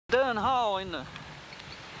Dunn Hall in the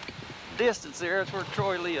distance there, that's where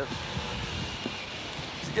Troy lives.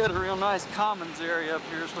 He's got a real nice commons area up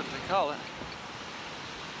here is what they call it.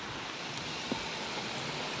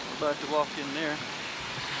 We're about to walk in there.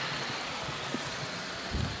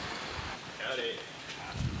 Howdy.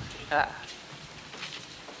 Ah.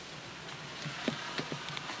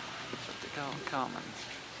 That's what they call commons.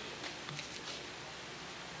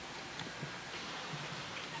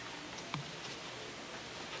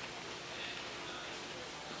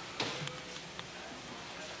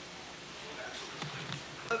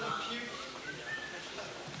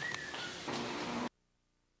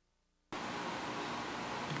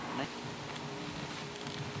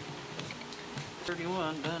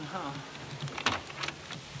 .31 Dunn Hall.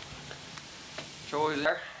 Troy's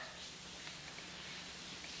there.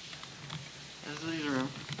 This is his room.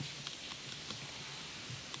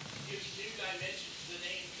 Gives new dimension to the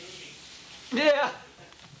name Gumby. Yeah.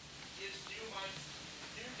 Gives new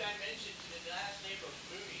dimension to the last name of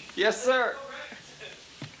Gumby. Yes, sir.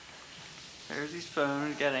 There's his phone.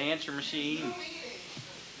 He's got an answer machine.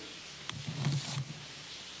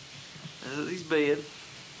 This is his bed.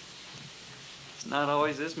 It's not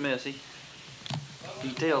always this messy.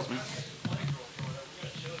 He tells me.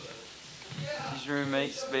 His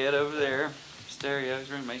roommate's bed over there. Stereo. His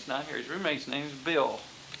roommate's not here. His roommate's name is Bill.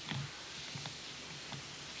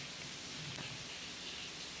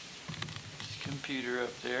 His computer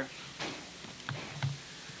up there.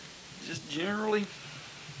 Just generally,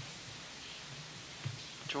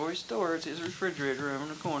 Troy's store. It's his refrigerator over in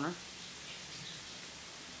the corner.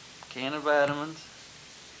 Can of vitamins.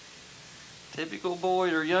 Typical boy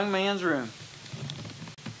or young man's room.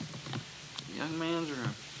 Young man's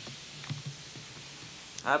room.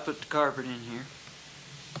 I put the carpet in here.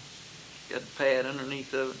 Got the pad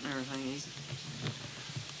underneath of it and everything. He's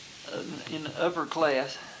in the upper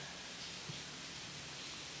class.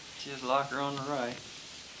 His locker on the right.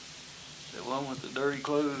 The one with the dirty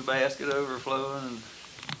clothes basket overflowing and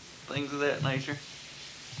things of that nature.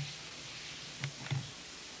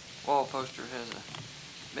 Wall poster has a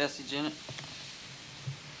message in it.